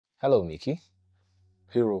Hello, Mickey.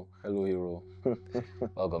 Hero. Hello, hero.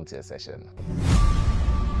 Welcome to your session.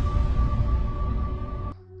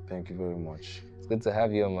 Thank you very much. It's good to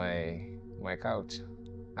have you on my couch.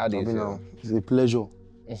 How do you feel? Now, it's a pleasure.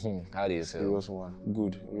 How do you feel? Serious one.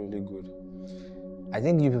 Good, really good. I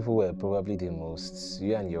think you people were probably the most,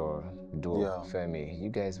 you and your duo, Yeah. Femi, you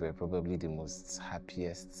guys were probably the most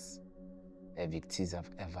happiest evictees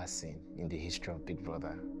I've ever seen in the history of Big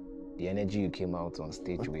Brother. The energy you came out on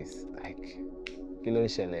stage with, like, kilo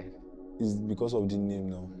shele. It's because of the name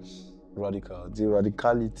now. Radical. The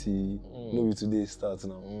radicality, maybe today starts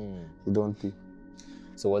now. You don't think.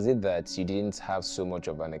 So was it that you didn't have so much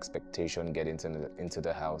of an expectation getting into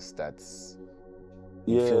the house that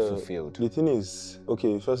you feel fulfilled? The thing is,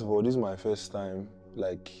 okay, first of all, this is my first time,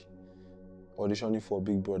 like, auditioning for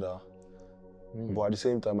Big Brother. But at the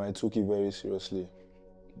same time, I took it very seriously.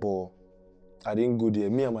 But I didn't go there.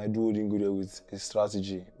 Me and my duo didn't go there with a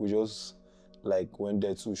strategy. We just, like, went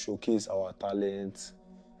there to showcase our talent,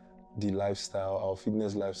 the lifestyle, our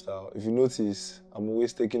fitness lifestyle. If you notice, I'm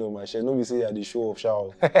always taking on my shirt. Nobody say at the show of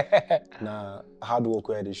shower. Nah, hard work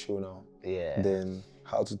where the show now. Yeah. Then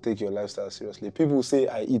how to take your lifestyle seriously. People say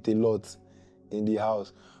I eat a lot in the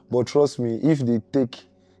house, but trust me, if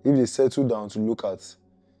they settle down to look at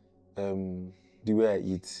the way I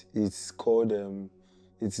eat, it's called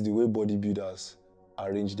it's the way bodybuilders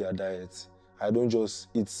arrange their diets. I don't just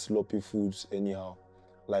eat sloppy foods anyhow.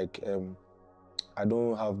 Like I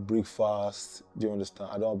don't have breakfast. Do you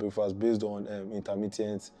understand? I don't have breakfast based on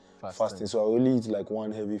intermittent fasting. So I only eat like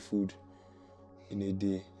one heavy food in a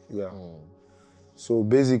day. Yeah. So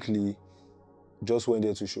basically, just went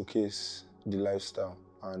there to showcase the lifestyle.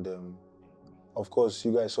 And of course,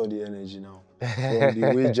 you guys saw the energy now. From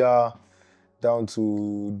the wager down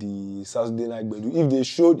to the Saturday night bedu.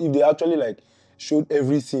 If they actually like showed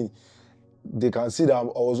everything, they can see that I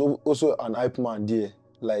was also an hype man there.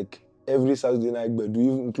 Like every Saturday night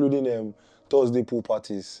bedu, including Thursday pool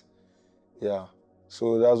parties. Yeah.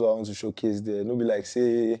 So that's what I want to showcase there. No be like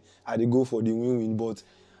say I did go for the win, but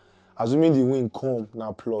assuming the win come,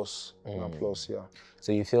 now plus. Now plus, yeah.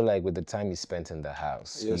 So you feel like with the time you spent in the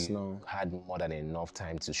house, Yes, you had more than enough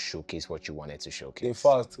time to showcase what you wanted to showcase? In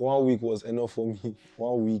fact, 1 week was enough for me.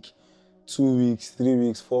 1 week, 2 weeks, 3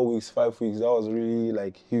 weeks, 4 weeks, 5 weeks. That was really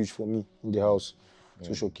like huge for me in the house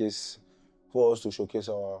to showcase, for us to showcase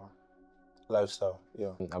our lifestyle.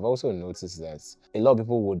 Yeah. I've also noticed that a lot of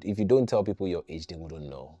people would, if you don't tell people your age, they wouldn't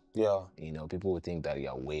know. Yeah. You know, people would think that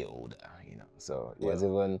you're way older, you know. So it was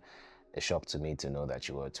even a shock to me to know that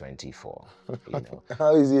you were 24, you know.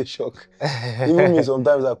 How is it a shock? Even me,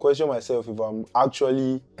 sometimes I question myself if I'm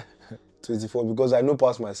actually 24 because I know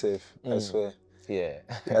past myself, I swear. Yeah.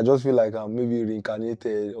 I just feel like I'm maybe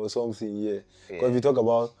reincarnated or something, yeah. Because if you talk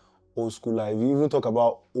about old school life, if you even talk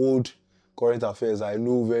about old current affairs, I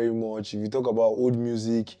know very much. If you talk about old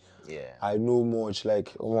music, I know much.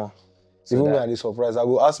 Like, so even me at the surprise, I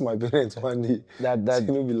will ask my parents one day.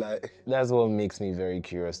 Be like, that's what makes me very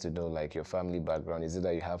curious to know, like, your family background. Is it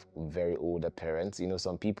that you have very older parents? You know,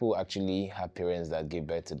 some people actually have parents that give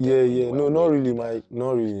birth to them. Yeah. No, not really.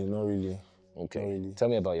 Not really. Okay. Not really. Tell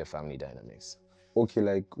me about your family dynamics. Okay,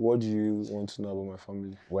 like, what do you want to know about my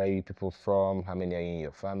family? Where are you people from? How many are in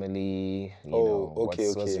your family? You know,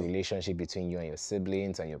 what's the relationship between you and your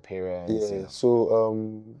siblings and your parents? Yeah, you know?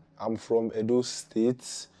 So I'm from Edo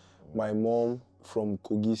State. My mom from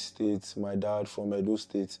Kogi State. My dad from Edo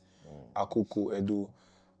State, Akoko, Edo.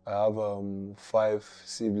 I have 5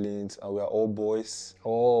 siblings and we are all boys.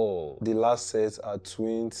 Oh. The last set are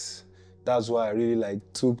twins. That's why I really like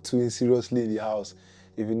took twins seriously in the house.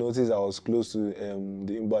 If you notice, I was close to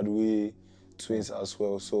the mbadiwe twins as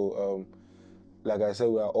well. So, like I said,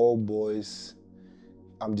 we are all boys.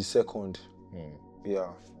 I'm the second. Yeah.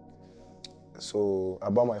 So,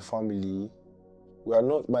 about my family, we are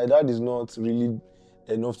not. My dad is not really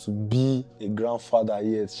enough to be a grandfather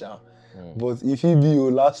yet, but if he be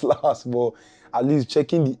your last, but at least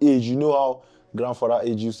checking the age, you know how grandfather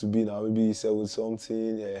age used to be now, maybe 7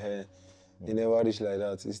 something. He never reached like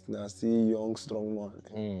that. He's still young, strong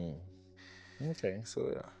man. Okay. So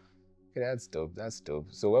yeah. Okay, that's dope. That's dope.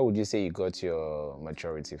 So where would you say you got your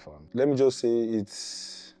maturity from? Let me just say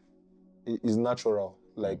it's natural.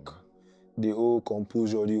 Like the whole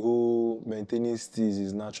composure, the whole maintaining steez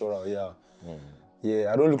is natural. Yeah.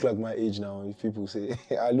 Yeah. I don't look like my age now. If people say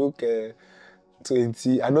I look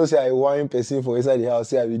 20, I don't say I wine person for inside the house.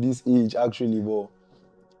 Say I be this age actually, but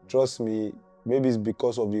trust me. Maybe it's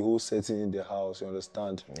because of the whole setting in the house, you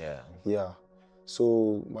understand? Yeah. Yeah.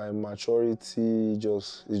 So my maturity is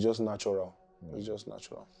just natural. It's just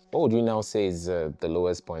natural. What would you now say is the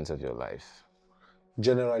lowest point of your life?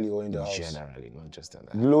 Generally or in the house? Generally, not just in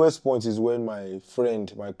the The house. lowest point is when my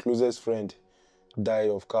closest friend, died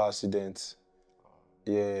of car accident.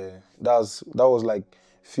 Yeah, that was like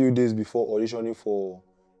few days before auditioning for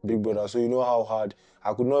Big Brother. So you know how hard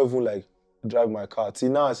I could not even like drive my car.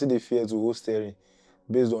 Till now I see the fear to hold steering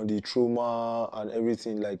based on the trauma and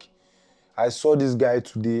everything. Like I saw this guy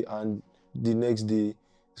today and the next day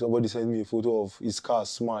somebody sent me a photo of his car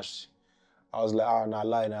smashed. I was like, nah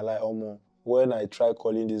lie, omo. When I tried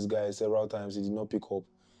calling this guy several times, he did not pick up.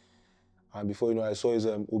 And before you know, I saw his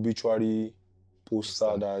obituary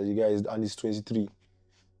poster that the guy is, and he's 23.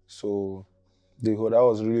 So that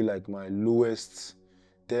was really like my lowest.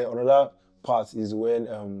 Then another part is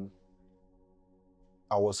when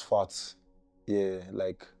I was fat. Yeah,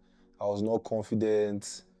 like I was not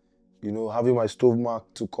confident. You know, having my stomach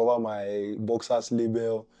mark to cover my boxer's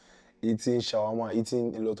label, eating shawarma,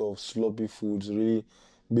 eating a lot of sloppy foods really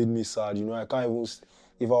made me sad. You know, I can't even,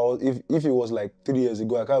 if it was like 3 years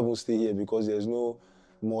ago, I can't even stay here because there's no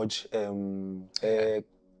much air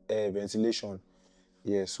ventilation.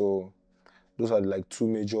 Yeah, so those are like two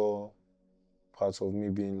major parts of me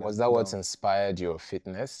being like, was that what inspired your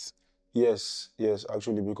fitness? Yes,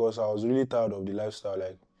 actually, because I was really tired of the lifestyle,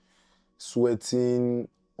 like sweating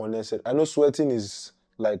unnecessary. I know sweating is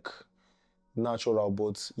like natural,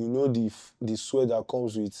 but you know the sweat that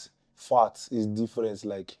comes with fat is different.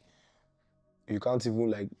 Like you can't even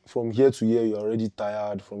like from here to here you're already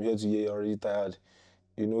tired. From here to here you're already tired.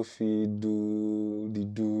 You know, feed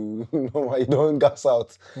do no, you don't gas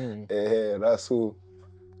out. That's so.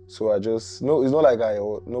 So I just no. It's not like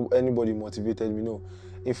anybody motivated me. No,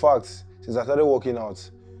 in fact, since I started working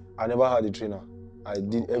out, I never had a trainer. I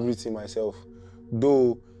did everything myself.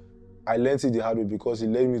 Though I learned it the hard way because it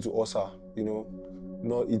led me to ulcer. You know,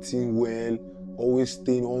 not eating well, always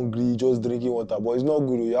staying hungry, just drinking water. But it's not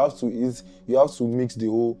good. You have to eat. You have to mix the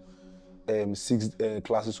whole 6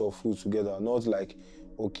 classes of food together. Not like,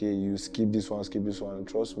 okay, you skip this one.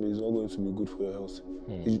 Trust me, it's not going to be good for your health.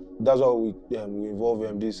 That's why we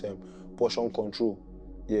involve this portion control.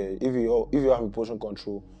 Yeah, if you have a portion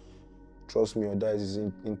control, trust me, your diet is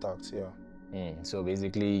intact. Yeah. So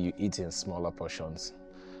basically, you eat in smaller portions.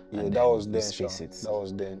 Yeah, that was then. That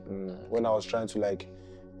was then when I was trying to like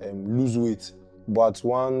lose weight. But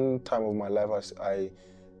one time of my life, I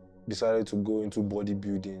decided to go into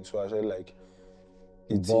bodybuilding. So I said like,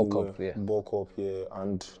 bulk up, yeah.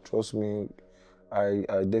 And trust me, I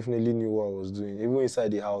definitely knew what I was doing. Even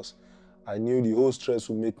inside the house, I knew the whole stress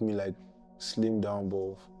would make me like slim down,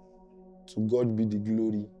 but to God be the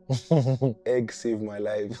glory. Egg saved my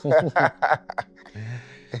life.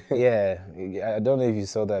 Yeah, I don't know if you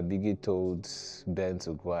saw that Biggie told Ben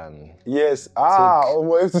to go and... Yes, I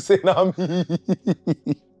have to say now me.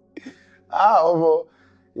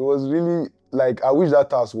 It was really, like, I wish that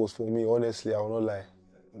task was for me, honestly, I will not lie.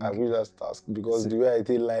 I wish that task, because the way I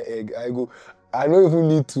take like egg, I don't even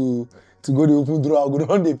need to go the open door, I go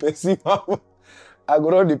down the perceive. I go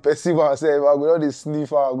down the perceive myself, I go down the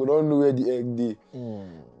sniffer, I go down know where the egg dey.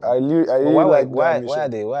 I really like that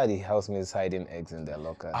mission. Why are the housemates hiding eggs in their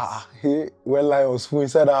lockers? When lions full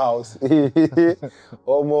inside the house.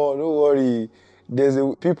 Oh no, don't worry. There's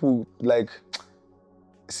people like,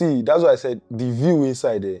 see, that's why I said the view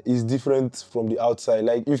inside there is different from the outside.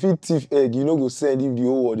 Like if you thief egg, you know go send if the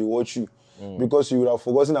whole world they watch you. Because you would have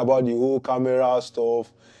forgotten about the whole camera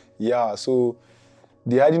stuff. Yeah, so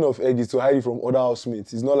the hiding of egg is to hide it from other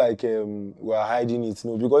housemates. It's not like we're hiding it,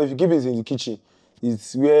 no. Because if you keep it in the kitchen,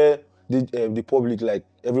 it's where the public, like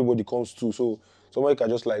everybody comes to. So somebody can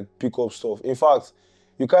just like pick up stuff. In fact,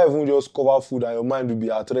 you can't even just cover food and your mind will be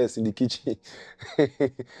at rest in the kitchen.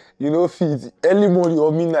 You know, feed early morning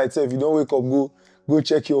or midnight, if you don't wake up, go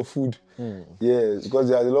check your food. Yeah, because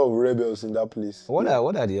there's a lot of rebels in that place. What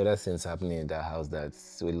are the other things happening in that house that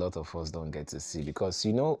a lot of us don't get to see? Because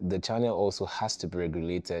you know the channel also has to be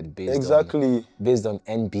regulated based on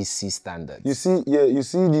NBC standards. You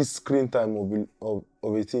see, this screen time of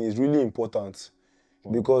a thing is really important.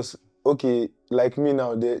 Because okay, like me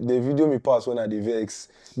now, they video me pass when I dey vex.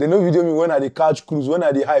 They no video me when I dey catch cruise, when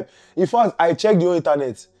I dey hype. In fact, I checked the whole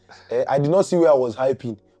internet. I did not see where I was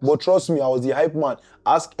hyping. But trust me, I was the hype man.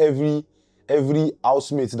 Ask every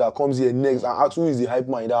housemate that comes here next and ask who is the hype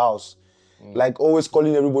man in the house. Like always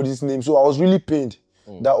calling everybody's name. So I was really pained.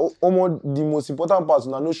 That almost the most important part,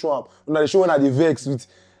 when I no show up, when I show when I dey vex with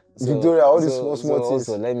Victoria, all these small things.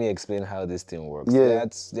 Also, let me explain how this thing works. Yeah.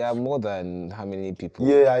 There are more than how many people?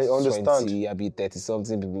 Yeah, I understand. 20, maybe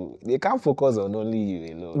 30-something people. They can't focus on only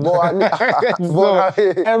you alone. But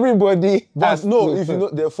everybody. But no, if you know,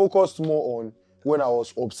 they're focused more on when I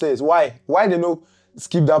was obsessed. Why they no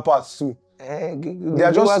skip that part too? They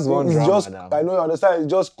are just, it's just, now. I know you understand,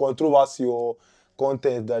 it's just controversy or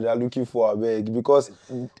content that they are looking for, I beg, because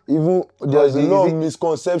even there's a lot of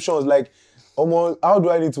misconceptions, like, how do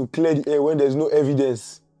I need to clear the air when there's no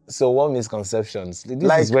evidence? So what misconceptions? This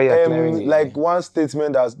like, is where you're clearing like one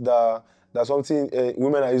statement that something,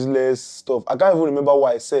 women are useless stuff. I can't even remember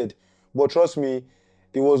what I said, but trust me,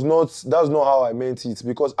 that's not how I meant it,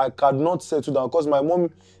 because I cannot settle down, because my mom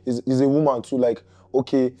is a woman too, like,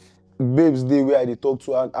 okay, babes day where I talk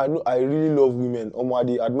to, and I know I really love women, I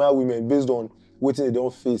dey admire women based on what they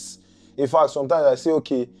don't face. In fact, sometimes I say,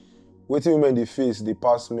 okay, what women they face, they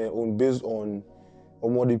pass men on based on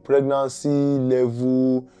the pregnancy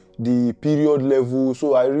level, the period level.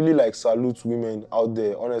 So I really like salute women out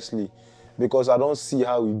there, honestly, because I don't see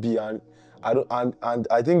how it be, and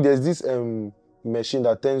I think there's this machine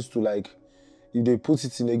that tends to, like, if they put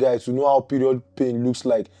it in a guy to know how period pain looks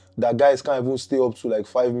like, that guys can't even stay up to like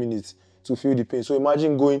 5 minutes to feel the pain. So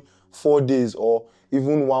imagine going 4 days or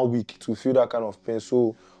even 1 week to feel that kind of pain.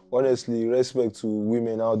 So honestly, respect to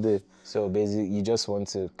women out there. So basically, you just want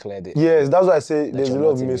to clear the... Yes, that's why I say there's a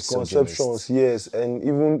lot of misconceptions. Yes, and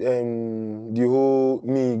even the whole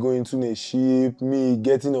me going to a ship, me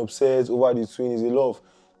getting upset over the twin is a lot of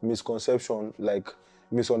misconception, like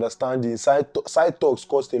misunderstanding. Side talks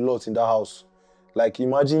cost a lot in that house. Like,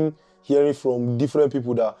 imagine hearing from different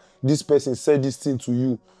people that this person said this thing to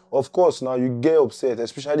you. Of course, now you get upset,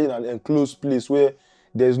 especially in an enclosed place where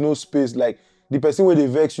there's no space. Like, the person where they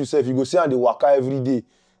vex yourself, you go see and they waka every day.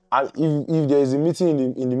 And if there is a meeting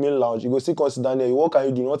in the main lounge, you go still consider down there, what can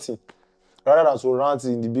you do? Nothing. Rather than to rant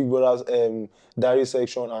in the big brother's diary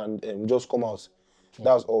section and just come out.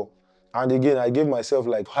 That's all. And again, I gave myself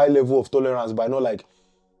like high level of tolerance by not like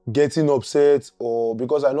getting upset, or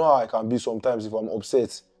because I know how I can be sometimes if I'm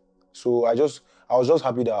upset. So I was just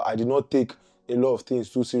happy that I did not take a lot of things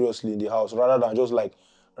too seriously in the house, rather than just like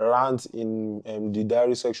rant in the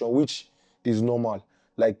diary section, which is normal.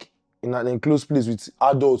 Like, in an enclosed place with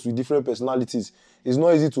adults with different personalities, it's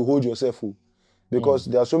not easy to hold yourself, because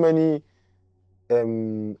there are so many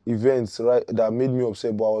events, right, that made me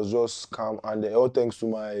upset, but I was just calm, and all thanks to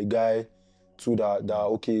my guy too, that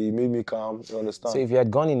okay, he made me calm, you understand? So if you had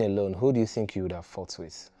gone in alone, who do you think you would have fought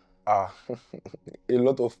with? A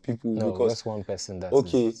lot of people. No, because just one person that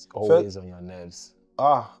okay, is always on your nerves.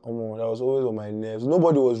 That was always on my nerves.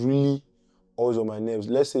 Nobody was really always on my nerves.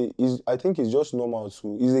 Let's say, I think it's just normal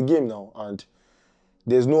too. It's a game now, and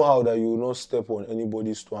there's no how that you will not step on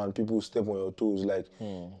anybody's toe and people step on your toes. Like,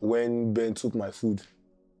 when Ben took my food,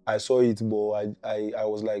 I saw it, but I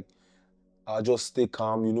was like, I'll just stay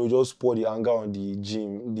calm, just pour the anger on the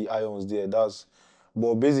gym, the irons there.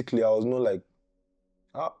 But basically, I was not like,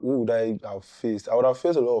 who would I have faced? I would have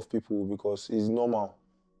faced a lot of people, because it's normal.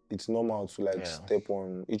 It's normal to like step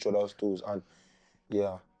on each other's toes, and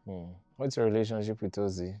yeah. What's your relationship with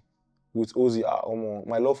Ozzy? With Ozzy,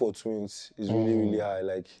 my love for twins is really, really high.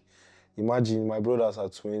 Like, imagine my brothers are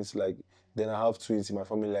twins, like, then I have twins in my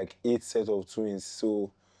family, like 8 sets of twins.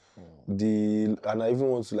 So and I even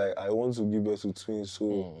want to give birth to twins.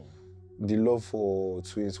 So the love for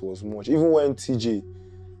twins was much. Even when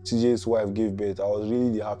TJ's wife gave birth, I was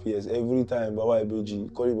really the happiest. Every time, Baba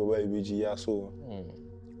Ibeji, call it Baba Ibeji, yeah, so,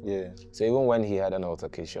 yeah. So even when he had an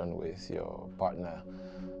altercation with your partner?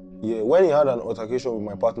 Yeah, when he had an altercation with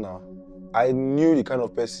my partner, I knew the kind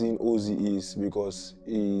of person Ozzy is, because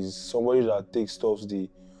he's somebody that takes stuff the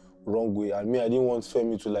wrong way. And me, I didn't want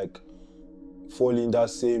Femi to like fall in that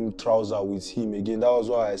same trouser with him again. That was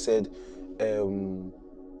why I said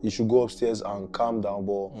he should go upstairs and calm down.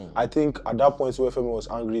 But I think at that point where Femi was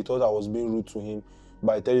angry, he thought I was being rude to him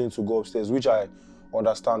by telling him to go upstairs, which I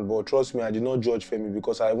understand. But trust me, I did not judge Femi,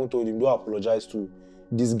 because I even told him, don't apologize to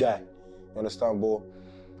this guy. You understand? But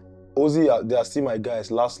Ozzy, they are still my guys,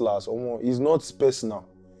 last. It's not personal.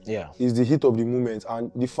 Yeah. It's the heat of the moment. And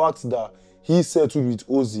the fact that he settled with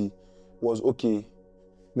Ozzy was, okay,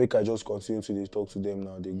 make I just continue to talk to them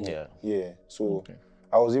now. They go. Yeah. Yeah. So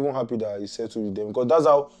I was even happy that he settled with them, because that's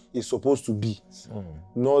how it's supposed to be.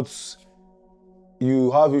 Not you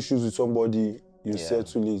have issues with somebody, you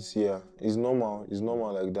settle it. Yeah. It's normal. It's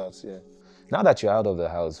normal like that. Yeah. Now that you're out of the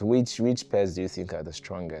house, which pairs do you think are the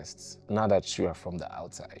strongest? Now that you are from the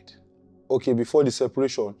outside. Okay, before the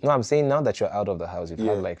separation. No, I'm saying now that you're out of the house, you've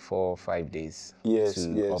had like 4 or 5 days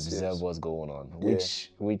to observe what's going on.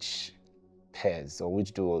 Which pairs or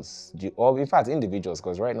which duos or in fact individuals,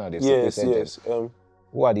 because right now they've separated them.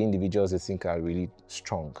 Who are the individuals you think are really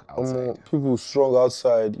strong outside? People strong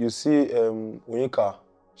outside. You see Onyeka,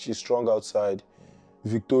 she's strong outside.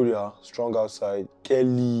 Victoria, strong outside.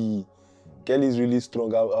 Kelly's really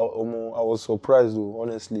strong. I was surprised though,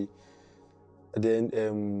 honestly.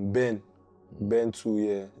 Then Ben too,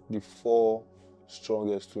 yeah. The 4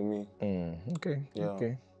 strongest to me. Okay, yeah.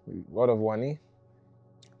 Okay. What of Wanni?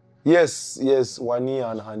 Yes, Wanni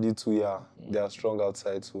and Handi too, yeah. They are strong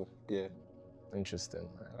outside too, yeah. Interesting.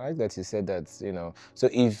 I like that you said that, you know. So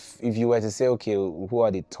if you were to say, okay, who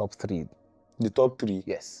are the top 3? The top 3?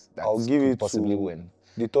 Yes. I'll give it possibly to win.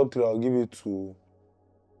 The top 3, I'll give it to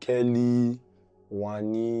Kelly,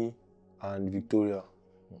 Wanni, and Victoria.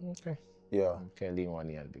 Okay. Yeah. Kelly,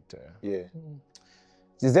 Wanni, and Victoria. Yeah.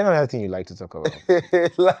 Is there another thing you'd like to talk about?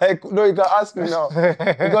 No, you can ask me now.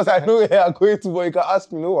 Because I know where I'm going to, but you can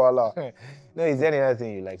ask me, no, voila. No, is there another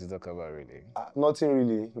thing you'd like to talk about, really? Nothing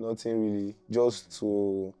really. Just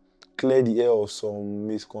to clear the air of some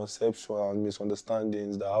misconceptions and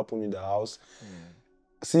misunderstandings that happen in the house.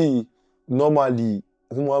 See, normally,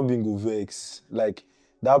 human being go vex. Like,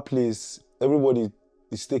 that place, everybody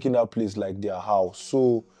is taking that place like their house.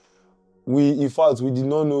 So, in fact, we did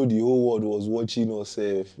not know the whole world was watching us,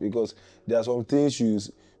 because there are some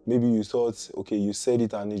things maybe you thought, okay, you said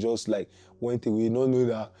it and it just like went away. You don't know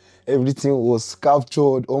that everything was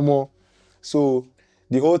captured, almost. So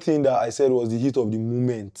the whole thing that I said was the heat of the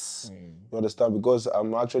moment. You understand? Because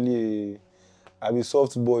I'm a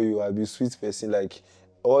soft boy, I be sweet person. Like,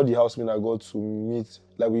 all the housemates I got to meet,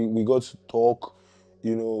 like we got to talk,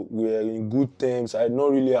 you know, we're in good terms. I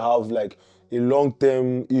don't really have like a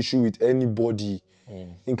long-term issue with anybody,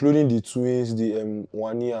 including the twins, the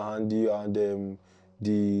Wanni and Handi, and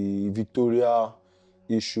the Victoria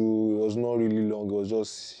issue. It was not really long. It was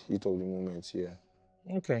just heat of the moment, yeah.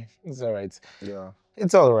 Okay, it's all right. Yeah.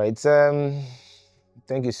 It's all right.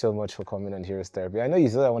 Thank you so much for coming on Heroes Therapy. I know you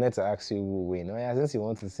said I wanted to ask you who will win. Since you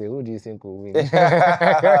want to say, who do you think will win?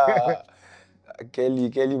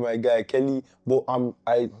 Kelly, my guy, Kelly. But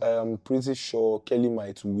I am pretty sure Kelly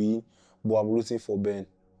might win, but I'm rooting for Ben.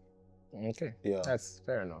 Okay. Yeah. That's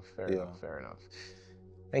fair enough. Fair enough.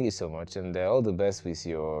 Thank you so much, and all the best with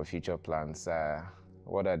your future plans.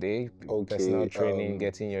 What are they? Okay. Personal training,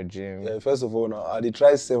 getting your gym. Yeah, first of all, now I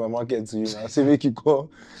try to sell my market to you now. Say make you come,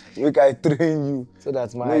 make I train you. So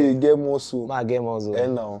that's you get muscle. I get muscle.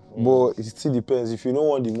 And now, but it still depends. If you don't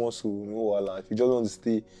want the muscle, no wala. If you just want to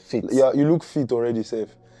stay fit, yeah, you look fit already, safe.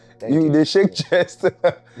 They shake chest.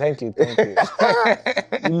 Thank you.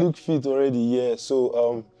 You look fit already, yeah.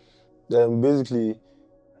 So basically,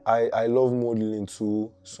 I love modeling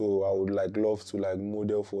too, so I would love to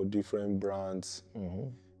model for different brands.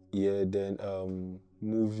 Yeah, then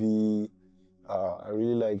movie. I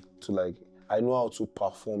really like to I know how to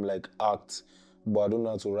perform, act, but I don't know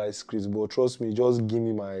how to write scripts. But trust me, just give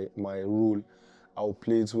me my role, I'll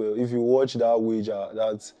play it well. If you watch that wager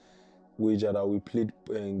that we played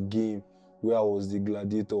game where I was the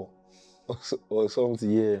gladiator or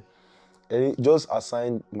something, yeah. And just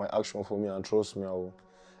assign my action for me, and trust me,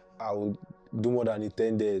 I will do more than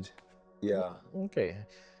intended. Yeah. Okay.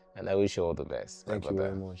 And I wish you all the best. Thank you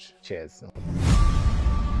very much. Cheers.